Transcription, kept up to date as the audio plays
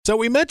So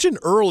we mentioned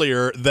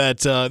earlier that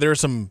there are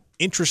some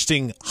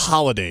interesting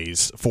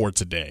holidays for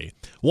today.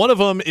 One of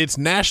them, it's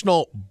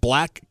National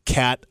Black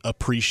Cat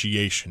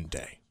Appreciation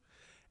Day.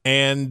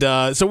 And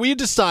so we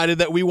decided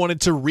that we wanted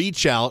to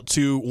reach out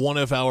to one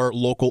of our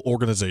local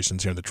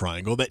organizations here in the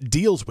Triangle that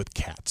deals with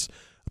cats,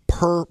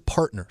 Purr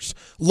Partners.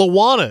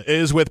 Lawanna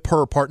is with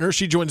Purr Partners.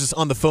 She joins us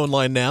on the phone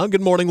line now.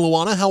 Good morning,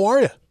 Lawanna. How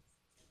are you?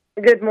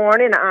 Good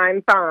morning.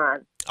 I'm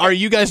fine. Are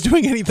you guys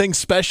doing anything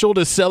special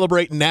to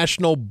celebrate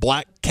National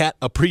Black Cat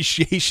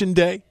Appreciation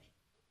Day?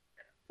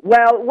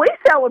 Well, we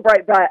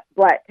celebrate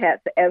black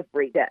cats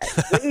every day.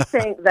 We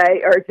think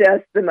they are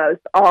just the most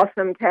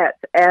awesome cats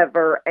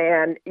ever,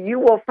 and you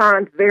will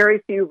find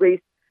very few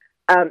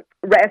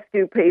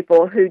rescue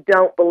people who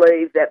don't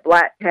believe that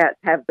black cats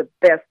have the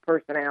best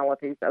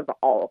personalities of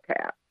all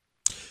cats.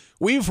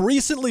 We've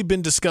recently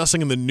been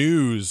discussing in the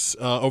news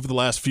over the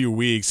last few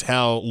weeks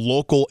how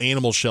local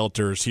animal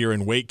shelters here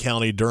in Wake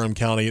County, Durham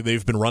County,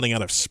 they've been running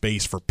out of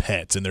space for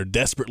pets, and they're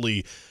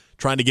desperately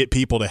trying to get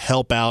people to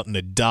help out and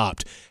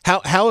adopt.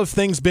 How have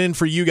things been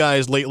for you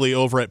guys lately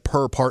over at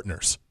Purr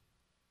Partners?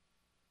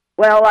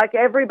 Well, like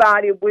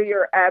everybody, we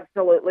are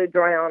absolutely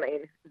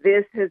drowning.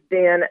 This has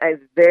been a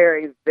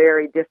very,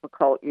 very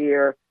difficult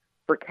year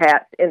for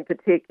cats in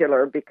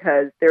particular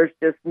because there's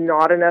just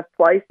not enough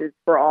places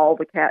for all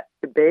the cats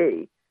to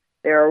be.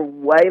 There are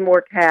way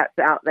more cats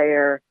out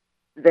there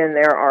than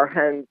there are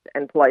homes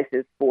and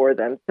places for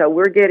them. So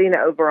we're getting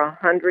over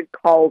 100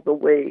 calls a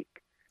week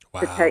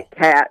to take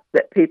cats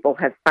that people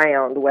have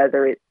found,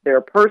 whether it's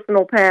their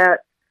personal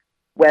pets,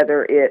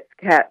 whether it's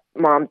cat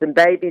moms and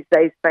babies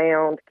they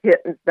found,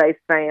 kittens they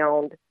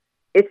found.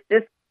 It's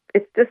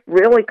just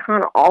really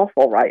kind of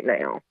awful right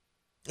now.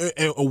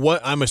 And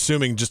what I'm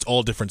assuming, just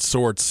all different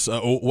sorts.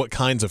 What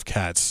kinds of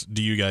cats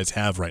do you guys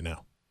have right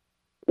now?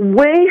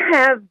 We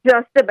have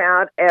just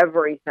about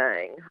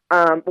everything.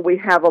 We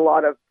have a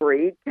lot of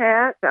breed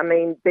cats. I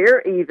mean,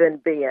 they're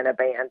even being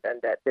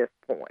abandoned at this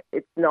point.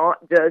 It's not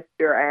just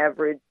your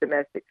average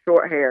domestic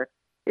short hair.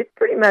 It's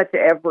pretty much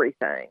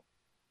everything.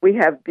 We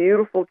have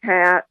beautiful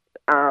cats.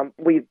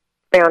 We've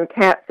found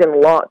cats in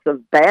lots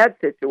of bad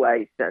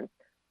situations.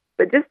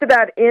 But just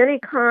about any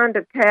kind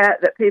of cat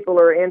that people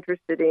are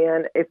interested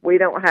in, if we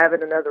don't have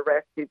it, another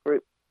rescue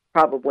group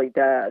probably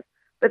does.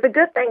 But the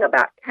good thing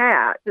about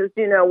cats is,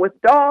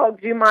 with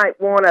dogs, you might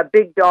want a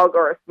big dog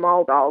or a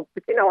small dog,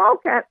 but, all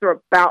cats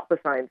are about the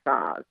same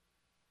size.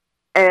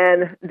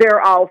 And they're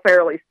all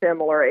fairly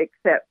similar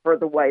except for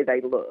the way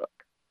they look.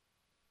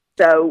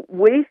 So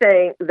we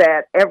think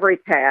that every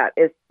cat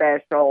is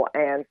special,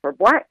 and for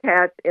black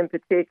cats in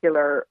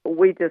particular,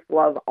 we just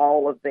love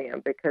all of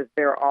them because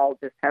they're all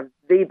just have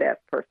the best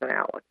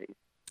personalities.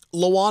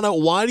 Lawanna,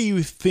 why do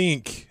you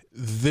think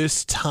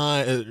this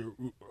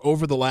time,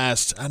 over the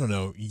last,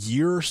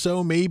 year or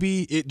so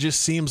maybe, it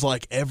just seems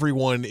like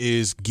everyone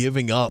is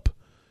giving up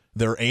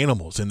their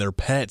animals and their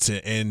pets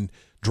and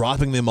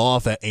dropping them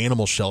off at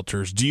animal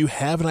shelters? Do you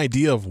have an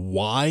idea of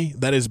why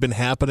that has been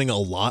happening a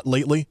lot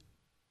lately?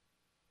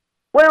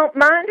 Well,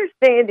 my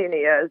understanding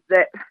is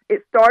that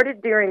it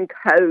started during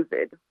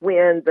COVID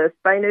when the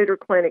spay-neuter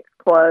clinics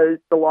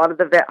closed, a lot of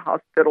the vet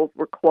hospitals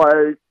were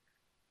closed.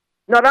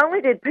 Not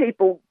only did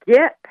people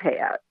get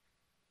pets,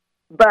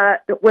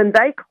 but when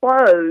they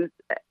closed,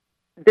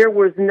 there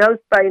was no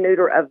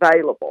spay-neuter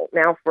available.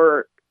 Now,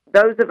 for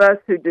those of us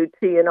who do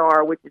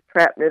TNR, which is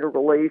trap, neuter,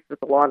 release,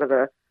 with a lot of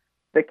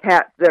the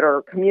cats that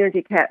are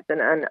community cats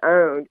and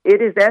unowned,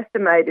 it is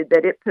estimated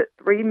that it put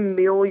 3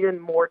 million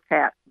more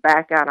cats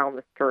back out on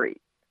the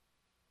street.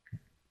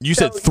 You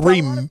said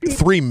 3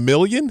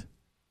 million?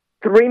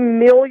 3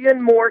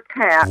 million more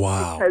cats.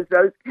 Wow. Because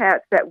those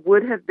cats that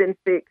would have been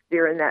fixed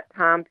during that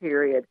time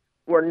period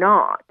were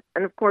not.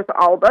 And, of course,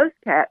 all those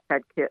cats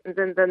had kittens,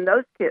 and then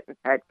those kittens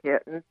had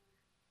kittens.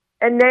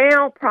 And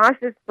now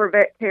prices for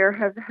vet care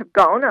have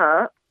gone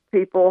up.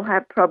 People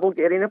have trouble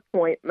getting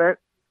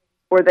appointments,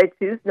 or they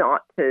choose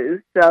not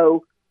to.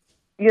 So,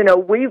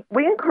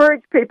 we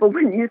encourage people,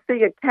 when you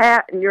see a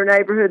cat in your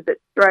neighborhood that's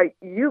straight,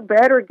 you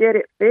better get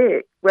it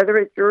fixed, whether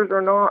it's yours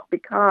or not,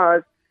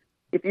 because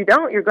if you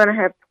don't, you're going to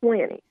have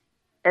 20.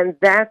 And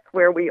that's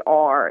where we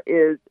are,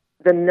 is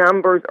the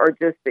numbers are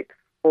just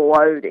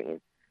exploding.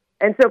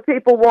 And so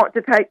people want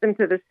to take them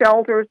to the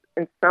shelters,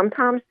 and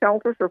sometimes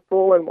shelters are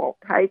full and won't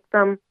take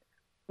them.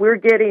 We're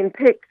getting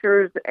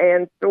pictures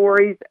and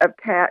stories of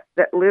cats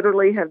that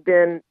literally have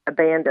been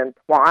abandoned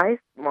twice,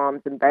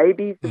 moms and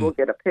babies. We'll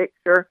get a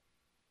picture.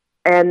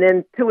 And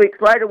then 2 weeks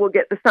later, we'll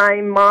get the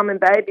same mom and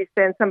baby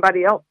saying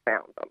somebody else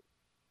found them.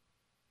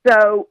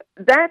 So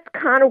that's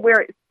kind of where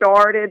it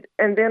started.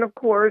 And then, of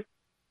course,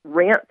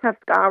 rents have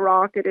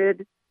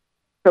skyrocketed.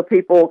 So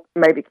people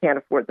maybe can't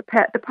afford the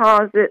pet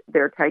deposit.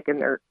 They're trying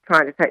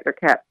to take their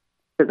cats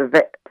to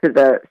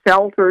the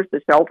shelters.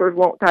 The shelters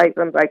won't take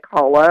them. They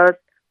call us.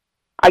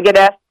 I get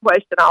asked the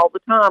question all the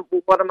time,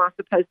 well, what am I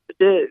supposed to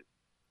do?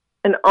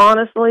 And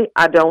honestly,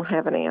 I don't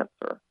have an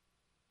answer.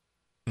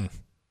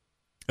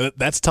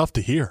 That's tough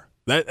to hear.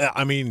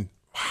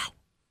 Wow.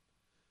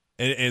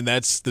 And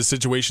that's the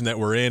situation that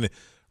we're in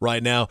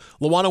right now.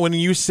 Lawanna, when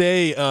you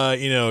say,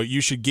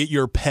 you should get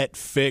your pet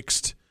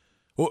fixed,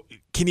 well,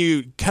 can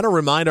you kind of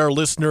remind our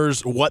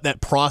listeners what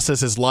that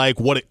process is like,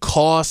 what it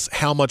costs,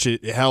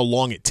 how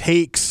long it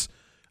takes?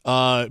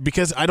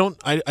 Because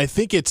I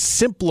think it's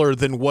simpler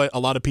than what a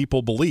lot of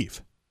people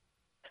believe.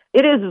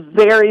 It is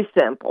very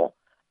simple.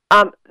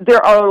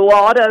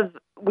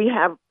 We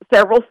have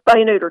several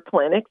spay-neuter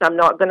clinics. I'm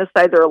not going to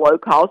say they're low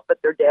cost, but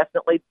they're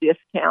definitely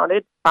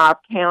discounted. 5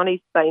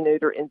 County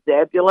Spay-Neuter in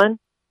Zebulon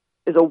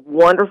is a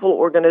wonderful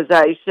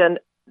organization.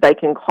 They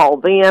can call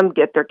them,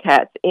 get their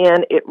cats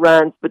in. It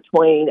runs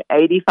between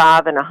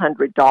 $85 and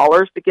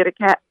 $100 to get a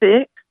cat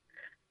fixed.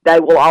 They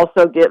will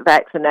also get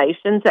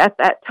vaccinations at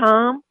that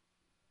time.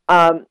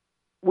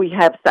 We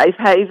have Safe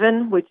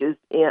Haven, which is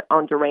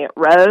on Durant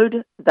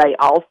Road. They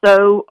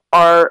also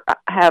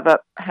have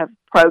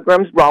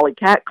programs. Raleigh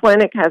Cat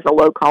Clinic has a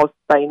low-cost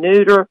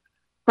spay-neuter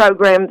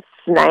program.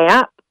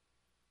 SNAP.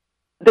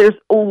 There's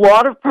a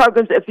lot of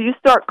programs. If you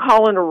start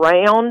calling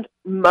around,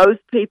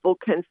 most people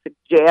can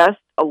suggest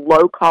a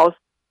low-cost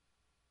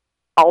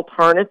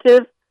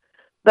alternative.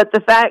 But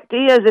the fact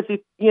is,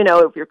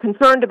 if you're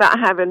concerned about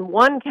having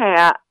one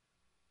cat,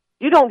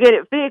 you don't get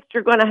it fixed,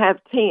 you're going to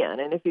have 10.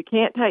 And if you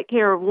can't take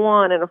care of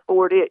one and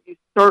afford it, you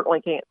certainly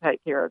can't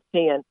take care of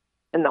 10.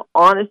 And the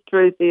honest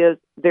truth is,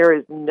 there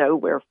is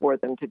nowhere for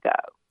them to go.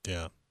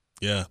 Yeah.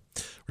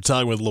 We're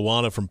talking with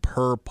Lawanna from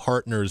Purr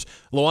Partners.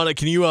 Lawanna,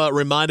 can you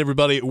remind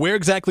everybody, where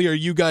exactly are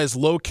you guys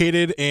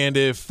located? And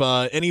if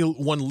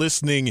anyone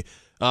listening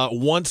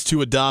wants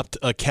to adopt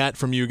a cat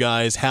from you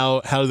guys,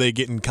 how do they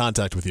get in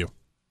contact with you?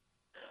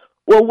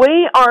 Well,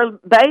 we are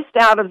based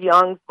out of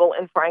Youngsville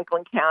in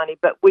Franklin County,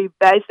 but we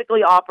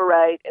basically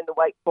operate in the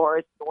Wake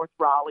Forest, North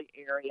Raleigh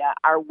area.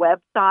 Our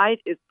website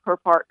is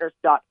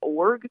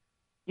purrpartners.org.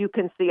 You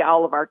can see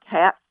all of our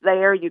cats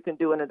there. You can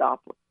do an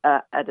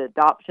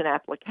adoption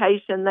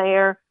application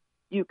there.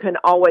 You can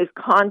always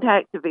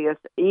contact via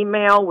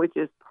email, which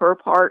is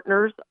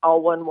purrpartners,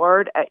 all one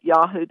word,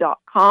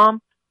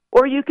 @yahoo.com.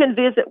 Or you can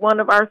visit one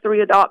of our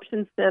 3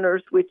 adoption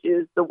centers, which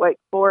is the Wake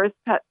Forest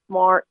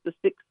PetSmart, the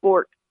Six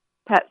Forks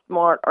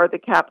PetSmart, or the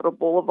Capitol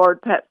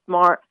Boulevard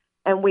PetSmart,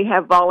 and we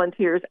have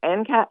volunteers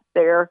and cats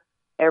there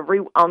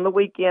on the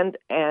weekend,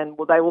 and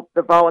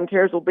the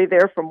volunteers will be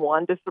there from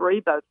 1 to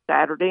 3, both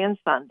Saturday and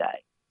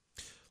Sunday.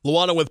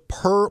 Lawanna with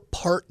Purr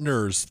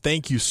Partners,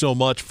 thank you so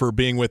much for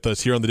being with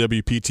us here on the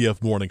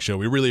WPTF Morning Show.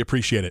 We really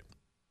appreciate it.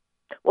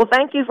 Well,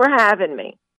 thank you for having me.